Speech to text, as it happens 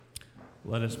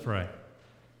Let us pray.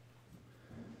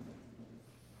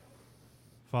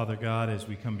 Father God, as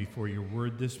we come before your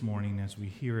word this morning, as we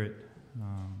hear it,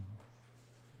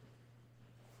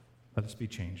 let us be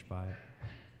changed by it.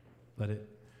 Let it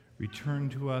return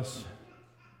to us.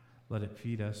 Let it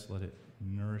feed us. Let it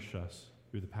nourish us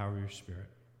through the power of your Spirit.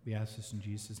 We ask this in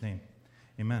Jesus' name.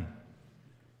 Amen.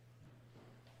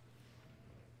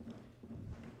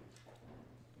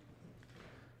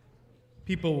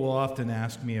 People will often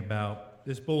ask me about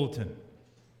this bulletin.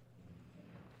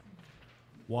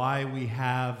 Why we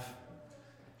have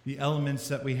the elements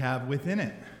that we have within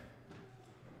it.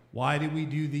 Why do we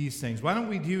do these things? Why don't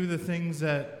we do the things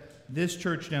that this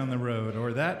church down the road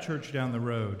or that church down the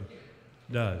road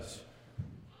does?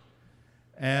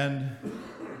 And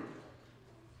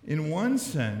in one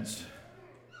sense,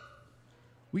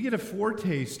 we get a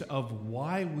foretaste of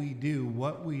why we do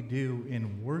what we do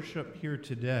in worship here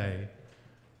today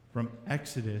from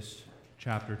Exodus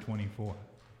chapter 24.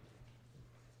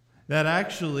 That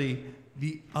actually,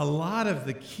 a lot of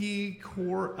the key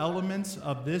core elements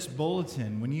of this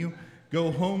bulletin, when you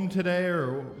go home today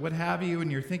or what have you,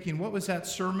 and you're thinking, what was that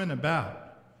sermon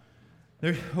about?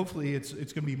 Hopefully it's going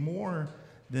to be more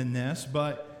than this,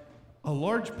 but a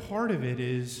large part of it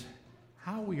is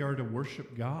how we are to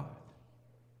worship God.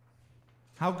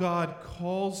 How God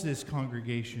calls this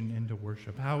congregation into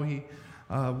worship. How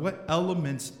what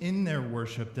elements in their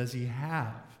worship does he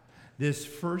have? This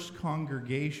first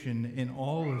congregation in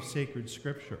all of sacred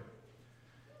Scripture.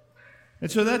 And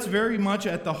so that's very much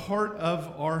at the heart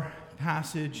of our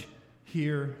passage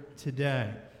here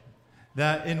today.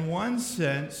 That in one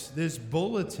sense, this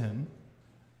bulletin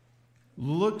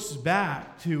looks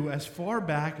back to as far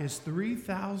back as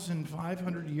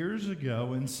 3,500 years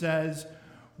ago and says,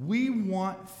 we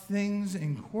want things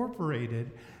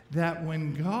incorporated that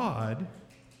when God,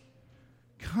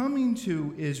 coming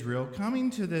to Israel, coming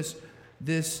to this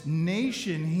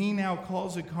nation he now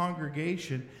calls a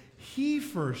congregation, he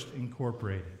first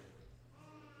incorporated.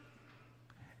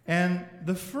 And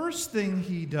the first thing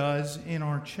he does in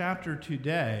our chapter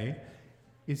today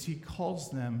is he calls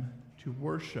them to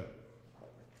worship.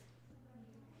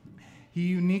 He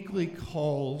uniquely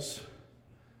calls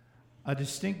a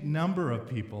distinct number of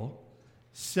people,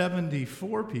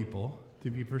 74 people to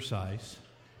be precise,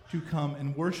 to come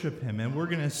and worship him. And we're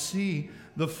going to see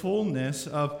the fullness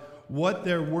of what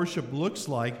their worship looks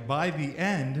like by the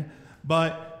end.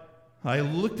 But I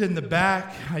looked in the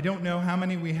back. I don't know how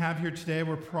many we have here today.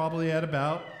 We're probably at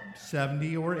about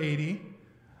 70 or 80.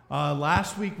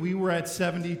 Last week we were at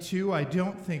 72. I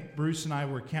don't think Bruce and I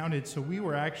were counted, so we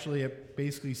were actually at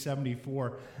basically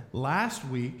 74 last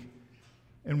week.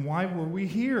 And why were we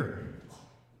here?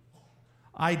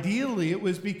 Ideally, it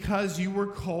was because you were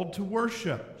called to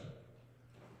worship.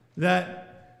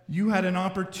 That you had an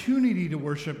opportunity to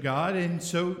worship God, and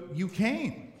so you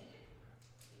came.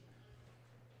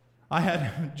 I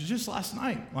had, just last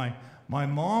night, my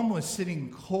mom was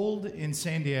sitting cold in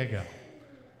San Diego.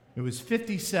 It was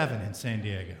 57 in San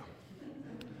Diego.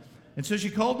 And so she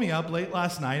called me up late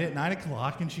last night at 9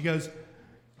 o'clock, and she goes,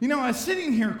 I was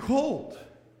sitting here cold.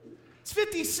 It's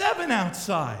 57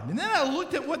 outside. And then I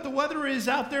looked at what the weather is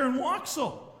out there in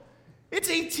Waxhaw. It's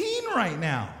 18 right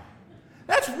now.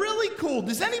 That's really cool.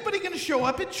 Is anybody going to show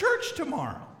up at church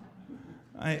tomorrow?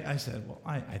 I said, well,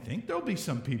 I think there'll be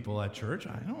some people at church.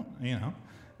 I don't,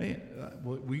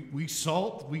 we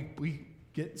salt, we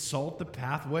get salt the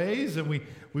pathways, and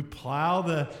we plow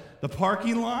the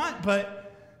parking lot.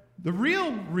 But the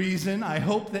real reason I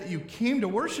hope that you came to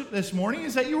worship this morning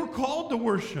is that you were called to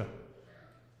worship.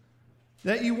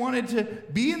 That you wanted to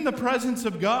be in the presence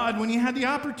of God when you had the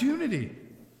opportunity.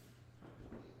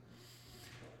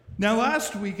 Now,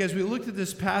 last week, as we looked at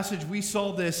this passage, we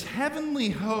saw this heavenly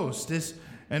host,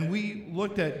 and we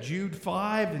looked at Jude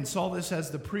 5 and saw this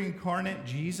as the pre-incarnate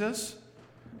Jesus.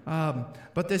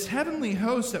 But this heavenly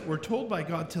host that we're told by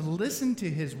God to listen to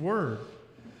his word.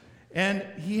 And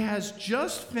he has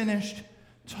just finished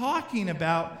talking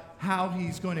about how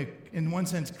he's going to, in one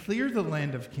sense, clear the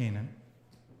land of Canaan.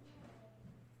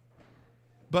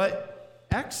 But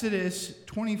Exodus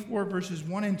 24 verses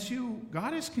 1 and 2,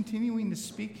 God is continuing to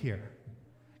speak here.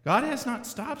 God has not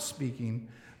stopped speaking,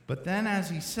 but then as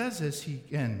he says this, he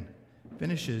again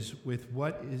finishes with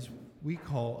what is we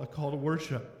call a call to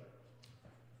worship.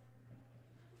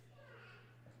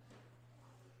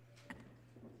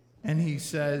 And he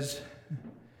says,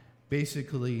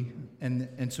 basically,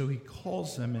 and so he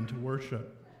calls them into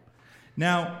worship.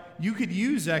 Now, you could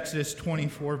use Exodus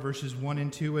 24, verses 1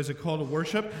 and 2 as a call to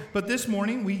worship, but this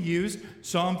morning we used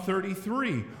Psalm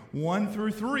 33, 1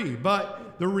 through 3.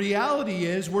 But the reality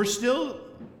is we're still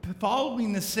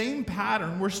following the same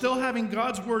pattern. We're still having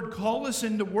God's word call us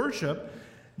into worship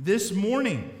this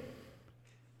morning.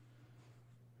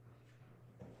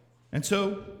 And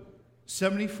so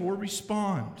 74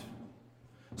 respond.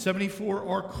 74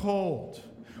 are called.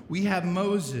 We have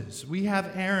Moses. We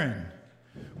have Aaron.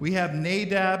 We have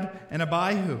Nadab and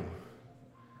Abihu,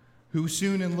 who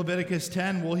soon in Leviticus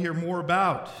 10 we'll hear more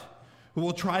about, who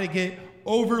will try to get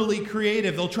overly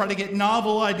creative. They'll try to get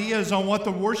novel ideas on what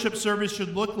the worship service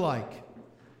should look like,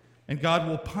 and God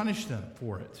will punish them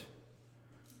for it.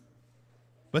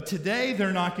 But today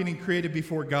they're not getting creative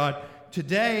before God.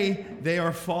 Today they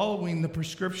are following the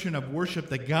prescription of worship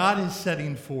that God is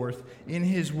setting forth in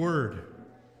His Word.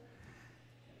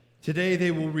 Today they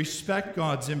will respect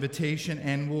God's invitation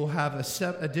and will have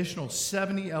additional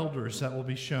 70 elders that will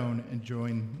be shown and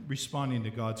join responding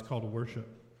to God's call to worship.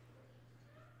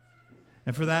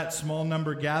 And for that small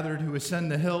number gathered who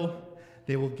ascend the hill,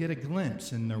 they will get a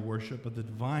glimpse in their worship of the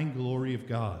divine glory of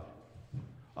God,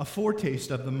 a foretaste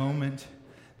of the moment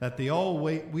that we all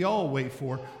wait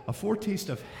for, a foretaste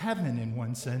of heaven in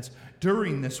one sense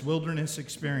during this wilderness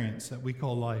experience that we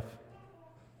call life.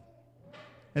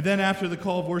 And then after the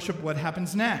call of worship, what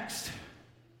happens next?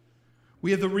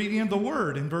 We have the reading of the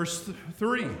word in verse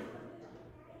 3.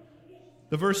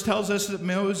 The verse tells us that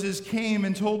Moses came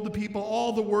and told the people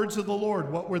all the words of the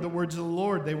Lord. What were the words of the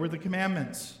Lord? They were the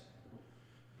commandments.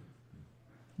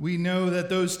 We know that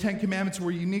those 10 commandments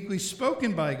were uniquely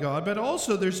spoken by God, but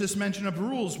also there's this mention of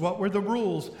rules. What were the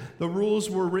rules? The rules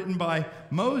were written by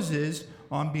Moses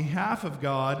on behalf of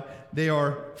God. They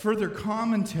are further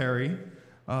commentary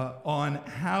on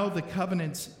how the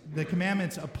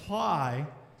commandments apply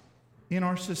in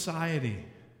our society,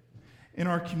 in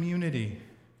our community,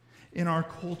 in our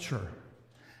culture,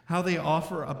 how they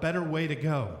offer a better way to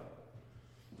go.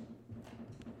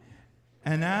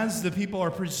 And as the people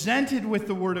are presented with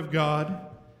the Word of God,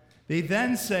 they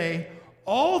then say,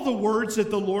 all the words that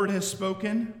the Lord has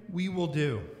spoken, we will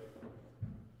do.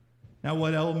 Now,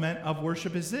 what element of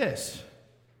worship is this?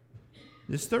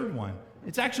 This third one.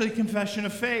 It's actually a confession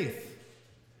of faith.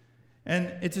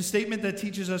 And it's a statement that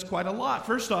teaches us quite a lot.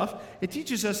 First off, it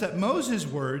teaches us that Moses'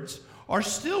 words are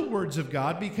still words of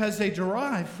God because they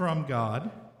derive from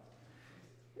God,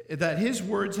 that his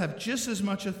words have just as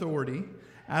much authority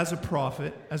as a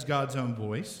prophet, as God's own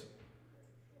voice.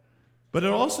 But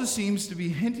it also seems to be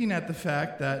hinting at the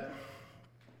fact that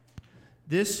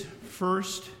this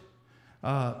first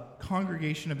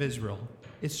congregation of Israel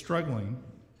is struggling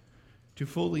to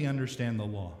fully understand the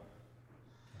law.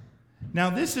 Now,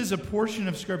 this is a portion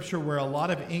of Scripture where a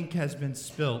lot of ink has been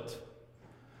spilt,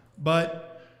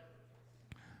 but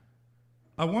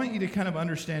I want you to kind of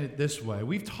understand it this way.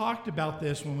 We've talked about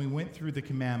this when we went through the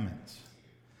commandments.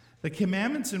 The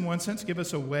commandments, in one sense, give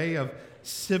us a way of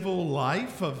civil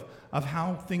life, of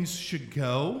how things should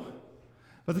go.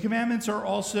 But the commandments are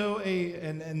also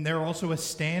they're also a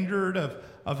standard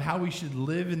of how we should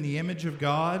live in the image of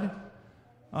God.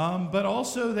 But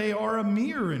also they are a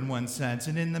mirror in one sense.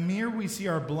 And in the mirror we see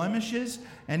our blemishes.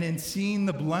 And in seeing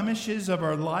the blemishes of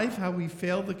our life, how we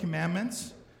fail the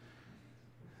commandments,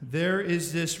 there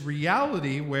is this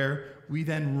reality where we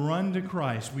then run to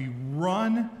Christ. We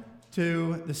run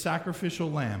to the sacrificial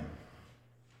lamb.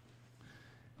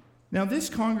 Now, this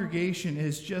congregation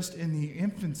is just in the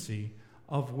infancy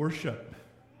of worship.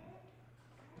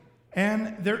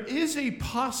 And there is a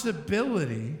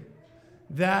possibility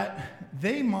that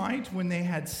they might, when they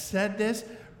had said this,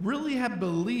 really have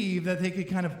believed that they could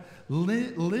kind of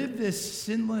live this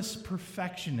sinless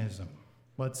perfectionism,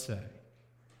 let's say.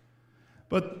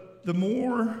 But the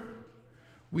more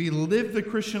we live the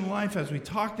Christian life, as we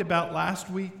talked about last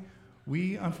week,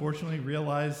 we unfortunately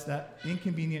realize that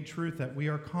inconvenient truth that we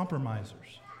are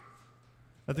compromisers.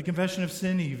 That the confession of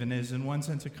sin even is, in one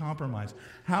sense, a compromise.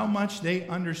 How much they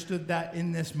understood that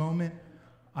in this moment,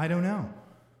 I don't know.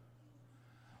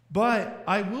 But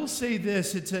I will say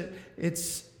this,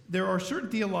 there are certain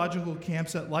theological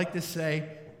camps that like to say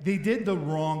they did the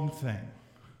wrong thing.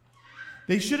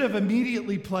 They should have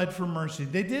immediately pled for mercy.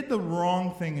 They did the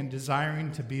wrong thing in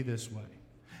desiring to be this way.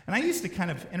 And I used to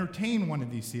kind of entertain one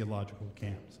of these theological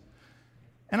camps.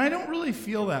 And I don't really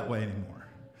feel that way anymore.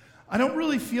 I don't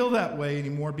really feel that way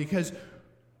anymore because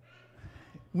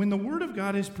when the Word of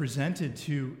God is presented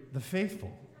to the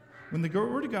faithful, when the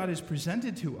Word of God is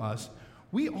presented to us,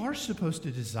 we are supposed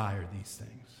to desire these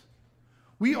things.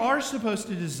 We are supposed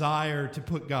to desire to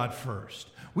put God first.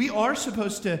 We are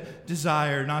supposed to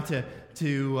desire not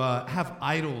to have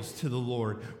idols to the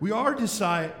Lord. We are to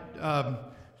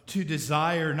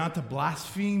desire not to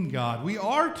blaspheme God. We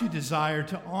are to desire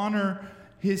to honor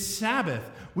His Sabbath.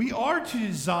 We are to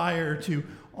desire to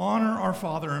honor our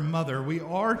father and mother. We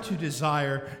are to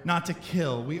desire not to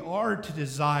kill. We are to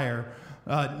desire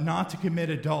not to commit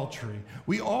adultery.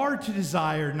 We are to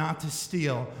desire not to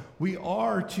steal. We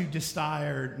are to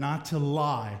desire not to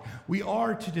lie. We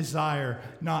are to desire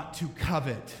not to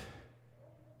covet.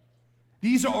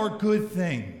 These are good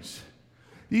things.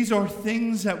 These are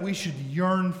things that we should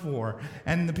yearn for.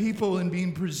 And the people, in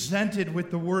being presented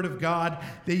with the Word of God,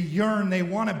 they yearn, they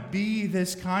want to be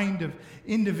this kind of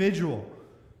individual.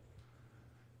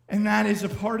 And that is a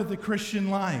part of the Christian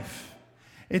life.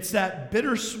 It's that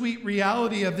bittersweet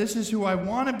reality of this is who I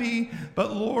want to be,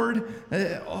 but Lord,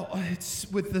 it's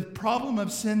with the problem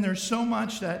of sin, there's so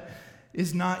much that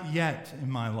is not yet in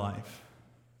my life.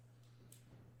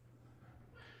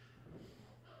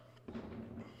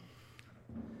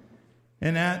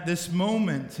 And at this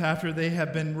moment, after they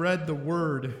have been read the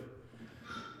word,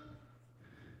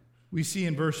 we see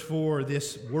in verse 4,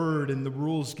 this word and the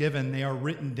rules given, they are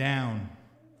written down.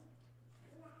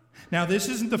 Now, this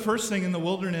isn't the first thing in the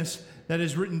wilderness that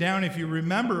is written down. If you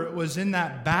remember, it was in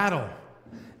that battle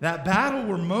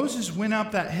where Moses went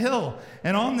up that hill,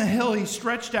 and on the hill he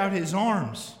stretched out his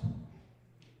arms.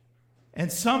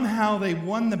 And somehow they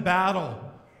won the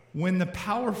battle when the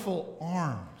powerful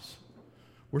arms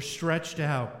were stretched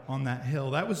out on that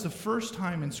hill. That was the first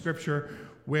time in Scripture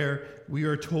where we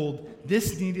are told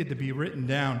this needed to be written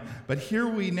down. But here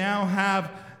we now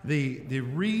have the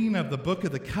reading of the book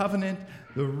of the covenant,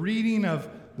 the reading of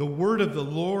the word of the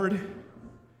Lord.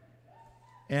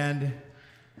 And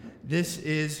this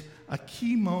is a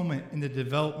key moment in the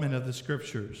development of the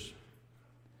Scriptures.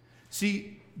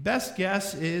 See, best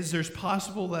guess is there's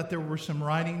possible that there were some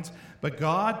writings, but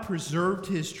God preserved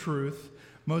his truth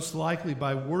most likely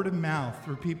by word of mouth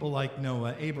through people like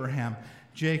Noah, Abraham,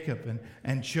 Jacob,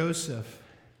 and Joseph,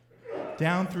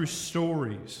 down through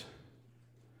stories.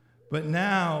 But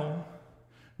now,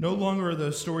 no longer are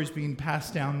those stories being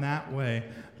passed down that way,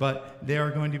 but they are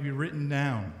going to be written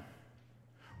down.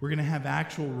 We're going to have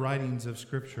actual writings of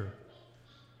Scripture.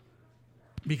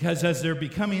 Because as they're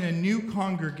becoming a new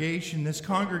congregation, this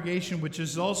congregation, which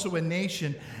is also a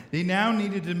nation, they now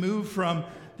needed to move from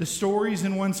the stories,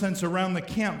 in one sense, around the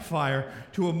campfire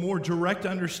to a more direct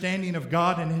understanding of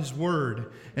God and his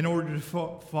word in order to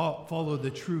follow the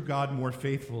true God more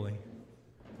faithfully.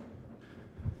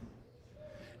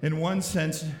 In one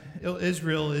sense,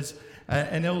 Israel is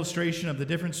an illustration of the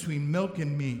difference between milk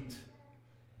and meat.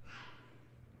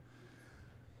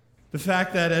 The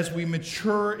fact that as we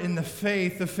mature in the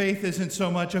faith isn't so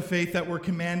much a faith that we're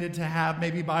commanded to have,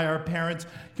 maybe by our parents,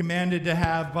 commanded to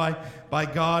have by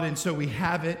God, and so we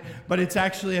have it, but it's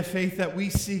actually a faith that we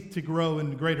seek to grow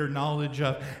in greater knowledge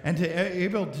of. And to be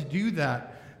able to do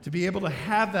that, to be able to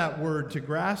have that word, to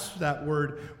grasp that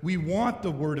word, we want the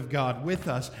word of God with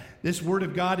us. This word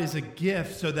of God is a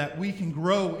gift so that we can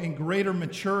grow in greater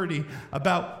maturity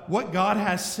about what God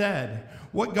has said,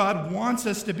 what God wants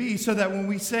us to be, so that when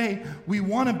we say we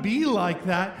want to be like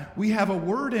that, we have a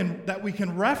word in that we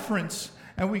can reference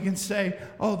and we can say,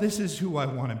 oh, this is who I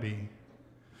want to be.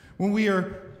 When we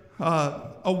are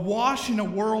awash in a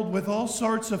world with all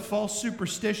sorts of false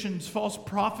superstitions, false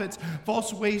prophets,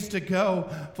 false ways to go,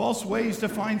 false ways to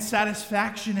find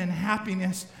satisfaction and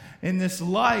happiness in this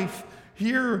life,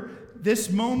 here,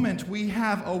 this moment, we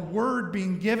have a word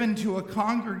being given to a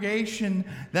congregation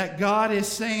that God is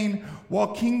saying, while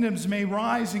kingdoms may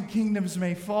rise and kingdoms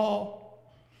may fall,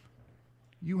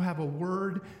 you have a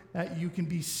word that you can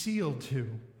be sealed to,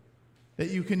 that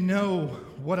you can know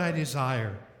what I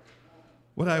desire,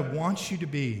 what I want you to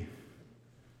be.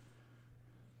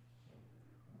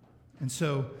 And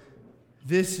so,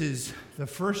 this is the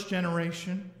first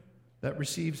generation that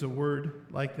receives a word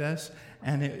like this,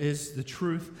 and it is the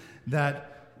truth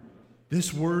that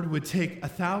this word would take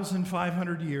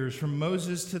 1,500 years from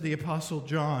Moses to the Apostle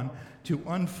John to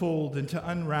unfold and to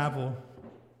unravel.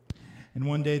 And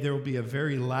one day there will be a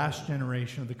very last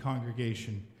generation of the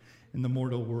congregation in the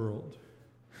mortal world.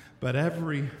 But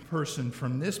every person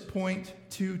from this point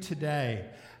to today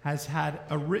has had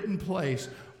a written place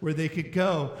where they could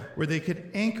go, where they could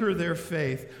anchor their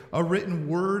faith, a written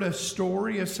word, a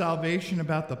story of salvation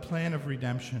about the plan of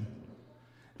redemption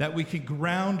that we could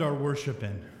ground our worship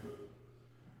in.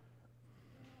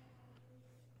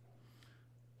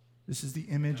 This is the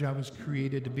image I was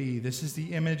created to be. This is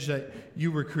the image that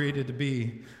you were created to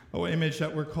be. Oh, image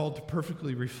that we're called to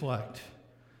perfectly reflect.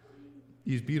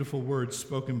 These beautiful words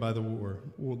spoken by the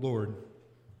Lord.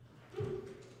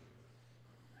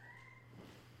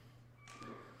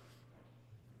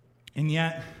 And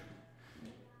yet,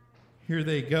 here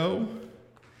they go,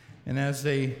 and as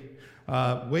they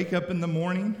wake up in the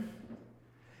morning,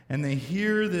 and they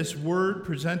hear this word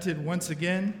presented once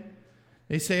again,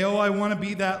 they say, "Oh, I want to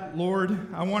be that,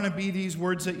 Lord. I want to be these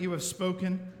words that you have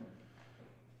spoken."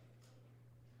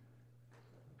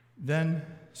 Then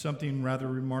something rather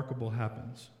remarkable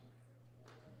happens.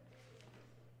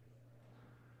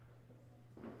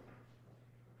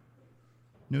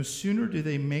 No sooner do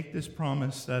they make this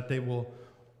promise that they will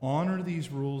honor these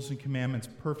rules and commandments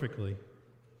perfectly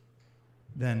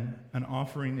than an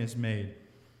offering is made.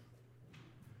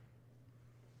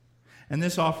 And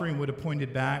this offering would have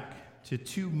pointed back to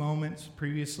two moments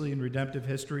previously in redemptive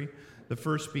history. The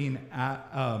first being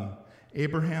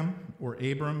Abraham, or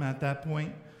Abram at that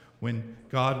point, when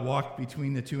God walked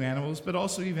between the two animals, but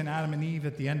also even Adam and Eve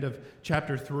at the end of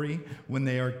chapter 3, when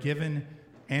they are given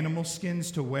animal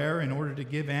skins to wear. In order to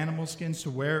give animal skins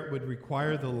to wear, it would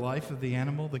require the life of the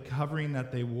animal, the covering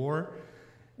that they wore.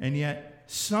 And yet,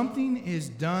 something is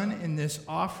done in this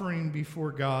offering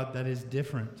before God that is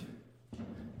different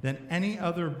than any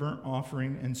other burnt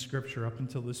offering in Scripture up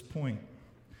until this point.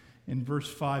 In verse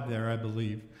 5 there, I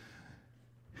believe.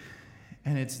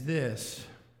 And it's this.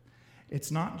 It's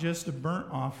not just a burnt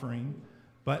offering,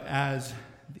 but as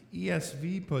the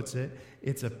ESV puts it,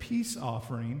 it's a peace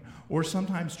offering, or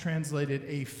sometimes translated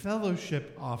a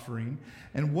fellowship offering.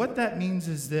 And what that means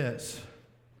is this.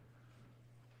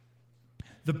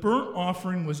 The burnt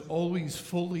offering was always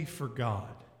fully for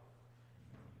God.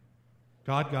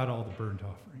 God got all the burnt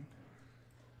offering.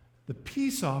 The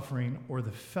peace offering, or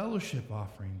the fellowship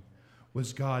offering,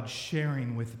 was God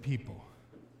sharing with the people.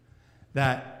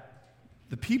 That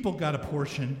the people got a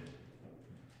portion,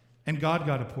 and God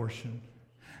got a portion.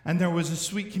 And there was a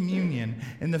sweet communion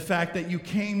in the fact that you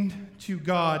came to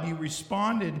God, you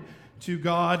responded to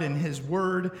God and His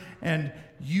Word, and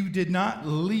you did not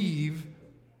leave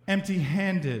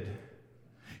empty-handed.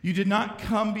 You did not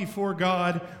come before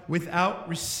God without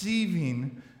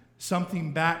receiving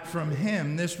something back from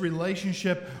Him. This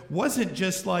relationship wasn't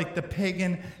just like the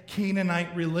pagan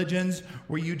Canaanite religions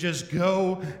where you just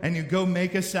go and you go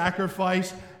make a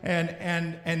sacrifice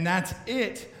and that's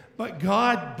it. But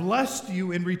God blessed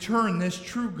you in return, this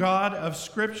true God of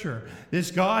Scripture, this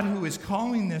God who is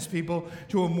calling this people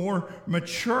to a more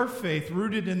mature faith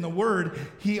rooted in the Word.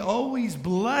 He always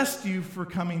blessed you for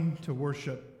coming to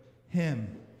worship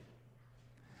Him.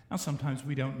 Now, sometimes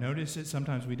we don't notice it.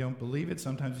 Sometimes we don't believe it.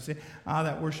 Sometimes we say,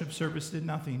 that worship service did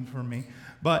nothing for me.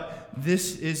 But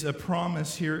this is a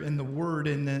promise here in the Word,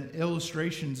 in the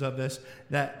illustrations of this,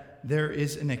 that there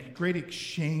is a great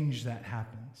exchange that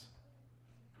happens.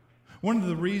 One of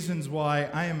the reasons why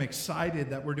I am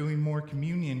excited that we're doing more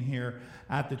communion here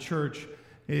at the church,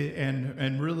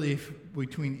 and really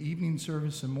between evening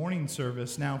service and morning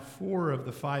service, now 4 of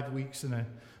the 5 weeks in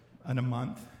a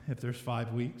month, if there's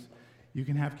 5 weeks, you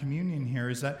can have communion here,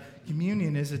 is that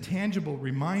communion is a tangible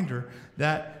reminder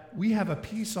that we have a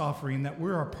peace offering that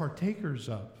we're partakers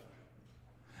of.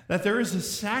 That there is a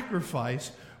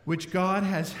sacrifice which God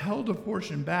has held a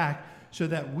portion back so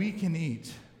that we can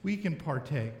eat, we can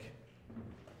partake.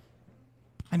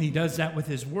 And He does that with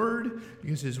His Word,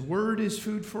 because His Word is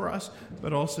food for us,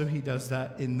 but also He does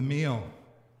that in the meal.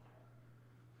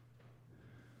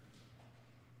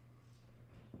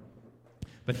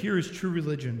 But here is true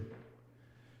religion.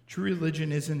 True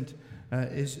religion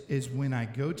is when I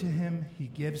go to Him, He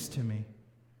gives to me.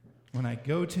 When I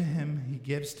go to Him, He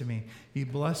gives to me. He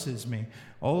blesses me.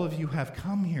 All of you have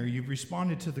come here. You've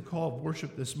responded to the call of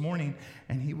worship this morning,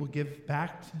 and He will give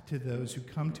back to those who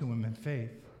come to Him in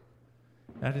faith.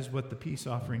 That is what the peace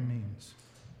offering means.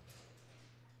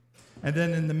 And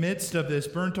then in the midst of this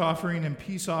burnt offering and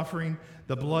peace offering,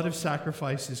 the blood of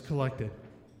sacrifice is collected.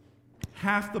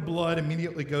 Half the blood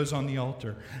immediately goes on the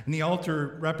altar. And the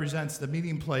altar represents the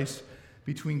meeting place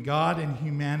between God and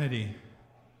humanity.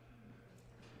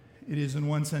 It is, in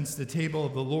one sense, the table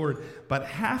of the Lord. But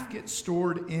half gets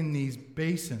stored in these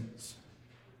basins.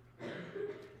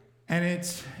 And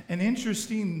it's an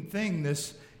interesting thing,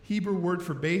 this Hebrew word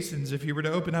for basins. If you were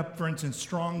to open up, for instance,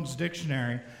 Strong's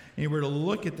dictionary, and you were to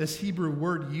look at this Hebrew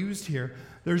word used here,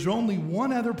 there's only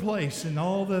one other place in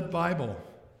all the Bible,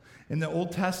 in the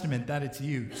Old Testament, that it's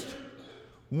used.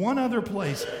 One other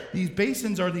place. These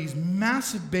basins are these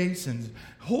massive basins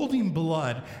holding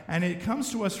blood, and it comes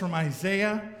to us from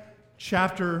Isaiah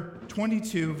chapter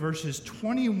 22, verses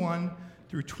 21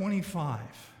 through 25.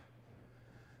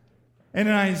 And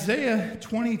in Isaiah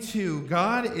 22,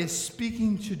 God is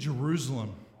speaking to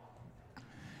Jerusalem.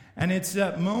 And it's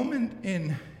that moment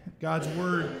in God's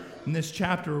Word in this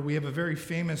chapter where we have a very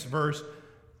famous verse.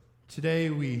 Today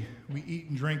we eat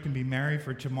and drink and be merry,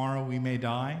 for tomorrow we may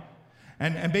die.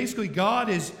 And basically God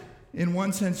is in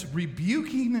one sense,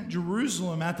 rebuking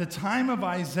Jerusalem at the time of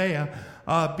Isaiah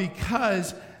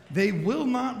because they will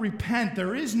not repent.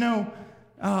 There is no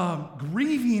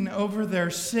grieving over their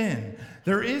sin.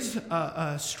 There is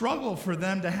a struggle for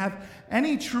them to have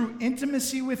any true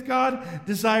intimacy with God,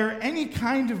 desire any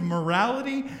kind of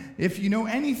morality. If you know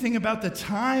anything about the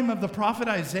time of the prophet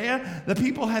Isaiah, the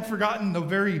people had forgotten the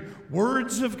very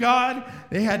words of God.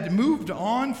 They had moved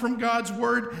on from God's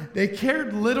word. They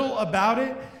cared little about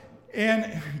it.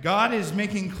 And God is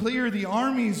making clear the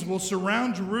armies will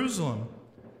surround Jerusalem.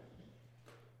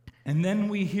 And then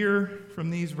we hear from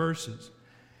these verses.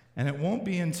 And it won't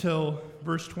be until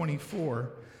verse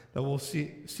 24 that we'll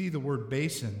see the word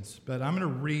basins. But I'm going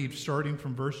to read starting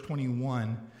from verse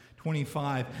 21,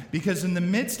 25. Because in the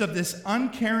midst of this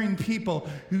uncaring people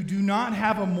who do not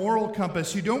have a moral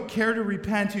compass, who don't care to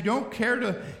repent, who don't care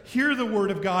to hear the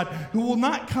word of God, who will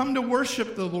not come to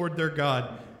worship the Lord their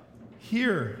God,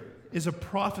 here is a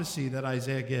prophecy that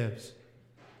Isaiah gives.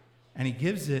 And he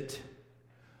gives it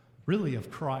really of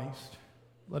Christ.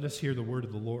 Let us hear the word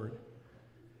of the Lord.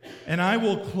 And I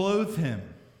will clothe him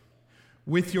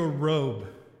with your robe,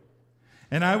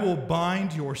 and I will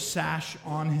bind your sash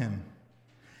on him,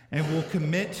 and will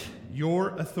commit your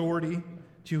authority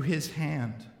to his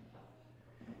hand.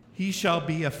 He shall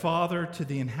be a father to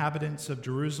the inhabitants of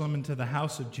Jerusalem and to the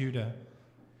house of Judah.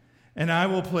 And I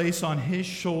will place on his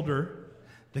shoulder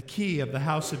the key of the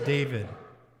house of David.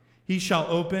 He shall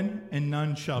open, and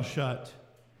none shall shut.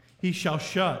 He shall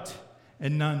shut,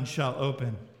 and none shall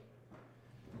open.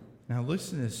 Now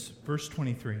listen to this, verse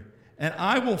 23. And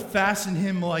I will fasten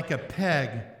him like a peg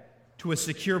to a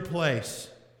secure place,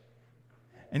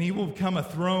 and he will become a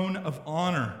throne of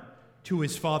honor to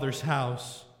his father's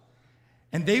house.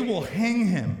 And they will hang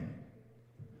him,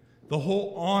 the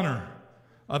whole honor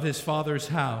of his father's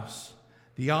house,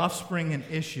 the offspring and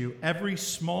issue, every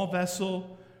small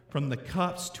vessel from the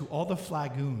cups to all the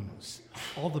flagoons,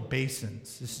 all the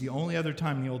basins. This is the only other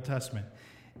time in the Old Testament.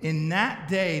 In that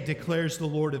day, declares the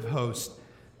Lord of hosts,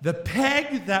 the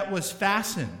peg that was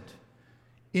fastened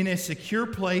in a secure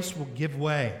place will give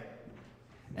way,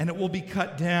 and it will be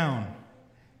cut down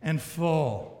and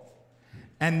fall.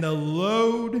 And the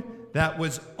load that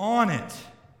was on it,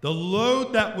 the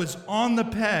load that was on the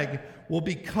peg, will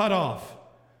be cut off,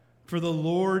 for the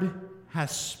Lord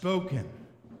has spoken.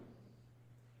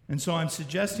 And so I'm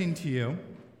suggesting to you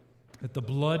that the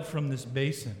blood from this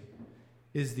basin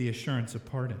is the assurance of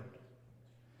pardon.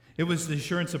 It was the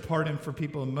assurance of pardon for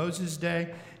people in Moses'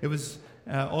 day. It was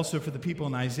also for the people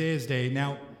in Isaiah's day.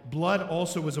 Now, blood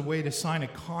also was a way to sign a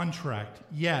contract,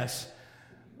 yes,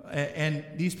 and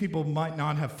these people might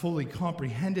not have fully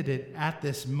comprehended it at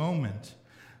this moment.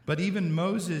 But even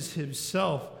Moses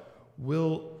himself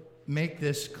will make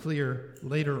this clear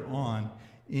later on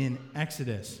in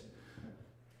Exodus.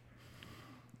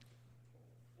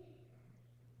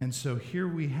 And so here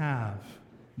we have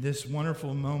this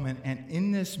wonderful moment. And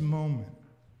in this moment,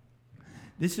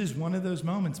 this is one of those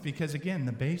moments because, again,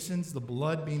 the basins, the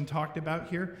blood being talked about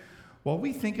here, while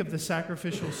we think of the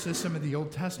sacrificial system of the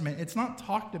Old Testament, it's not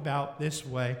talked about this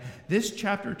way. This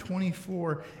chapter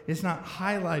 24 is not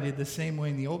highlighted the same way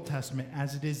in the Old Testament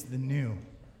as it is the New.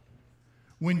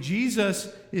 When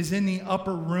Jesus is in the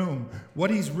upper room, what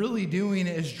he's really doing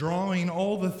is drawing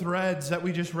all the threads that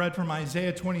we just read from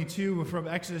Isaiah 22, from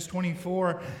Exodus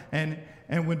 24, and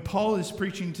when Paul is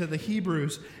preaching to the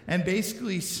Hebrews and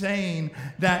basically saying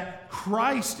that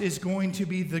Christ is going to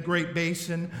be the great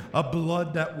basin of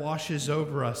blood that washes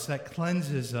over us, that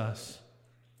cleanses us.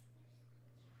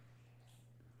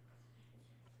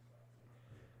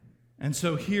 And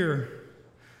so here,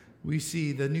 we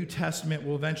see the New Testament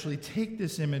will eventually take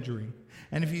this imagery.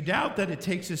 And if you doubt that it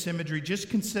takes this imagery, just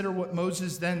consider what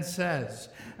Moses then says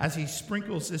as he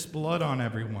sprinkles this blood on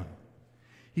everyone.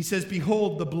 He says,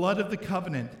 "Behold, the blood of the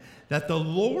covenant that the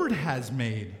Lord has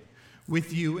made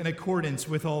with you in accordance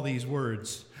with all these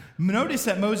words." Notice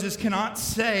that Moses cannot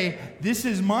say, "This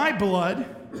is my blood."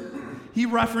 He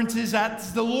references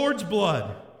that's the Lord's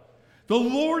blood. The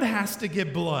Lord has to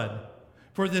give blood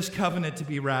for this covenant to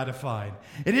be ratified.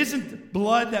 It isn't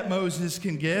blood that Moses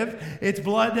can give. It's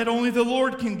blood that only the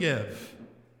Lord can give.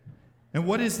 And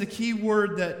what is the key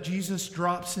word that Jesus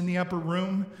drops in the upper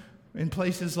room in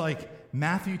places like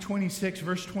Matthew 26,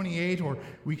 verse 28, or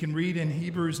we can read in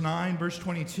Hebrews 9, verse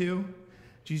 22?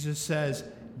 Jesus says,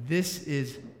 "This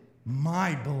is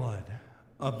my blood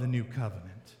of the new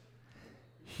covenant."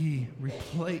 He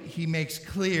makes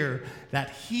clear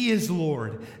that he is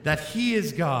Lord, that he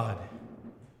is God.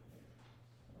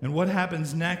 And what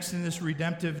happens next in this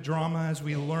redemptive drama as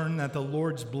we learn that the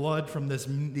Lord's blood from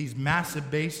these massive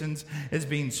basins is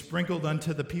being sprinkled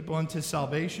unto the people unto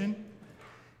salvation?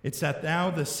 It's that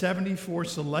now the 74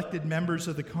 selected members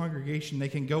of the congregation, they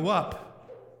can go up.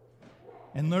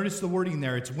 And notice the wording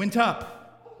there. It's went up.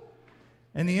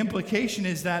 And the implication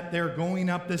is that they're going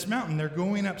up this mountain. They're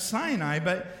going up Sinai,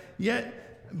 but yet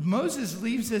Moses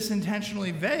leaves this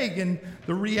intentionally vague, and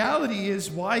the reality is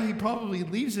why he probably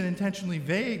leaves it intentionally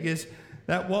vague is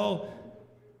that while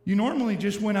you normally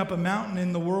just went up a mountain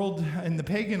in the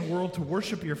pagan world to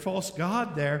worship your false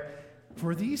god there,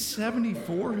 for these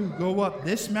 74 who go up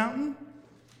this mountain,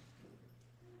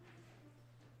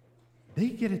 they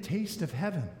get a taste of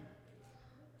heaven.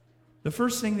 The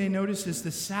first thing they notice is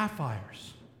the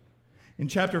sapphires. In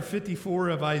chapter 54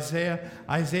 of Isaiah,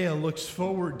 Isaiah looks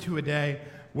forward to a day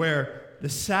where the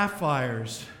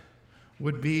sapphires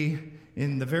would be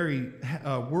in the very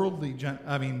worldly,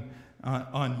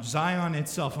 on Zion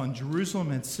itself, on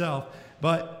Jerusalem itself.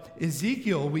 But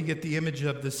Ezekiel, we get the image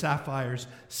of the sapphires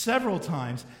several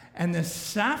times. And the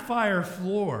sapphire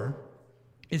floor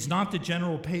is not the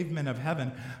general pavement of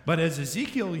heaven, but as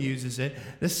Ezekiel uses it,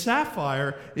 the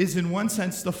sapphire is in one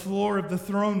sense the floor of the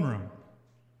throne room.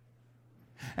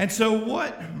 And so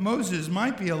what Moses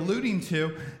might be alluding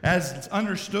to, as it's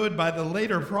understood by the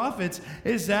later prophets,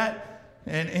 is that,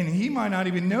 and he might not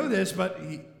even know this, but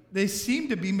they seem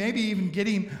to be maybe even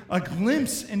getting a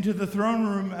glimpse into the throne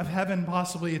room of heaven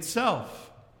possibly itself.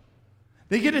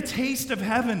 They get a taste of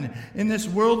heaven in this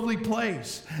worldly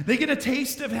place. They get a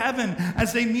taste of heaven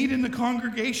as they meet in the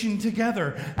congregation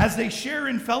together, as they share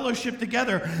in fellowship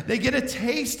together. They get a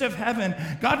taste of heaven.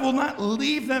 God will not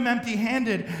leave them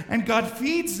empty-handed, and God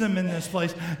feeds them in this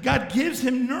place. God gives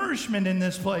him nourishment in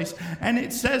this place, and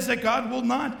it says that God will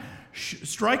not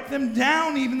strike them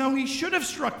down, even though he should have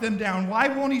struck them down. Why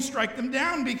won't he strike them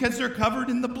down? Because they're covered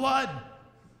in the blood.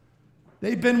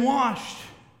 They've been washed.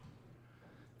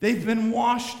 They've been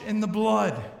washed in the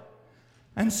blood.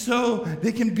 And so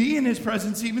they can be in his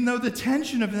presence, even though the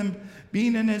tension of them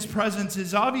being in his presence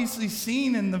is obviously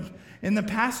seen in the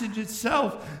passage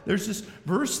itself. There's this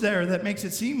verse there that makes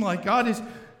it seem like God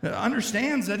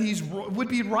understands that he would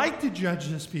be right to judge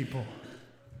this people.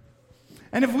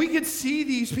 And if we could see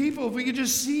these people, if we could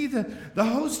just see the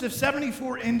host of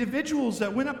 74 individuals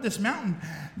that went up this mountain,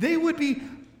 they would be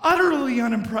utterly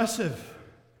unimpressive.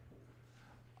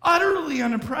 Utterly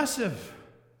unimpressive.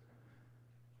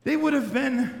 They would have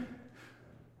been,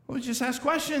 well, just ask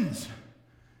questions.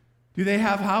 Do they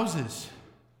have houses?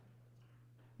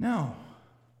 No.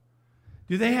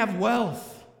 Do they have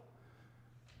wealth?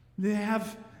 Do they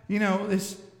have,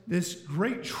 this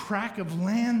great tract of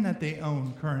land that they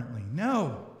own currently?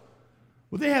 No.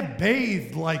 Well, they have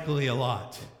bathed likely a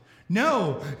lot.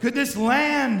 No. Could this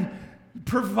land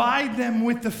provide them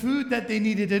with the food that they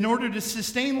needed in order to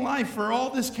sustain life for all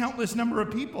this countless number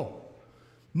of people?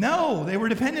 No, they were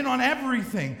dependent on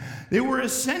everything. They were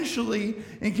essentially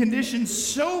in conditions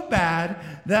so bad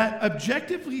that,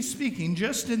 objectively speaking,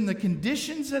 just in the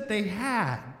conditions that they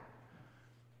had,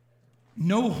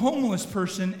 no homeless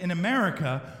person in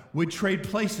America would trade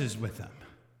places with them.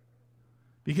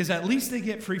 Because at least they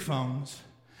get free phones.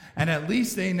 And at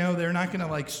least they know they're not going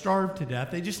to starve to death.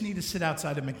 They just need to sit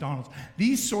outside of McDonald's.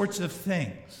 These sorts of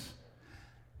things.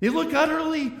 They look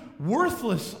utterly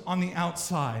worthless on the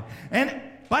outside. And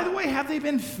by the way, have they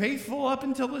been faithful up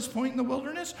until this point in the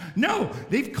wilderness? No,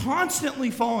 they've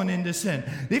constantly fallen into sin.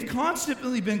 They've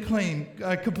constantly been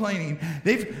complaining.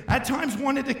 They've at times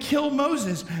wanted to kill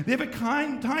Moses. They've at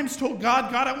times told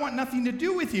God, I want nothing to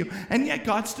do with you. And yet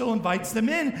God still invites them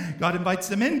in. God invites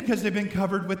them in because they've been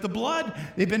covered with the blood.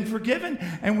 They've been forgiven.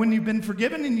 And when you've been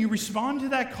forgiven and you respond to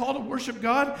that call to worship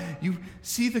God, you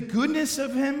see the goodness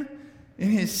of him in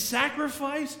his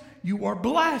sacrifice, you are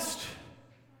blessed.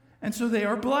 And so they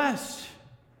are blessed.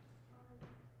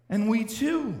 And we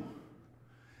too,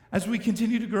 as we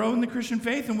continue to grow in the Christian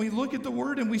faith and we look at the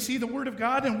Word and we see the Word of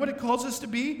God and what it calls us to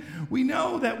be, we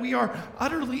know that we are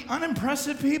utterly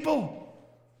unimpressive people.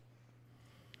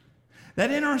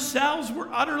 That in ourselves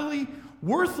we're utterly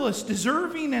worthless,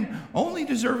 deserving and only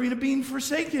deserving of being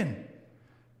forsaken.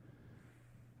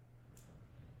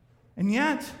 And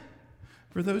yet,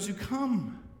 for those who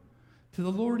come to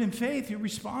the Lord in faith, who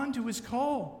respond to his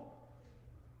call,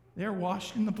 they are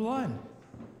washed in the blood.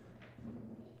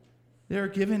 They are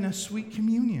given a sweet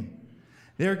communion.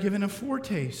 They are given a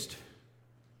foretaste.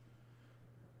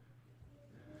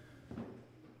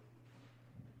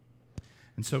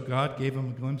 And so God gave them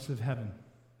a glimpse of heaven,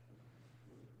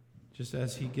 just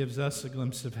as he gives us a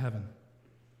glimpse of heaven.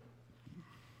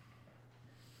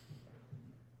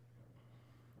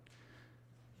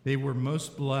 They were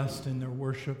most blessed in their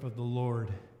worship of the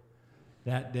Lord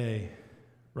that day,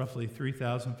 roughly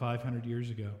 3,500 years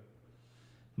ago,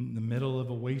 in the middle of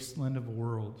a wasteland of a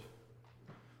world.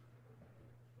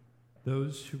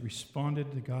 Those who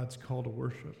responded to God's call to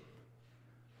worship,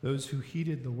 those who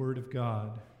heeded the word of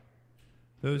God,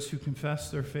 those who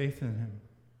confessed their faith in him,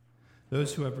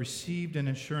 those who have received an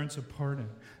assurance of pardon,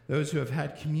 those who have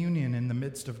had communion in the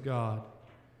midst of God.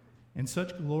 In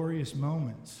such glorious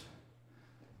moments,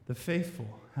 the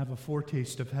faithful have a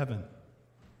foretaste of heaven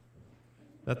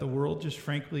that the world just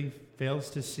frankly fails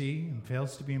to see and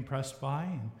fails to be impressed by.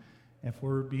 And if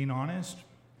we're being honest,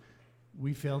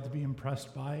 we fail to be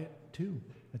impressed by it too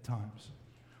at times,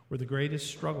 where the greatest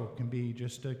struggle can be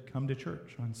just to come to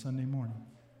church on Sunday morning.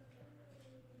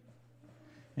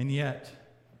 And yet,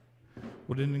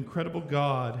 what an incredible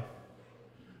God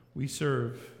we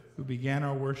serve, who began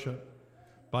our worship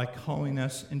by calling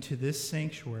us into this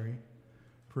sanctuary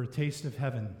for a taste of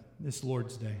heaven this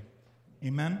Lord's Day.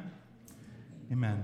 Amen? Amen.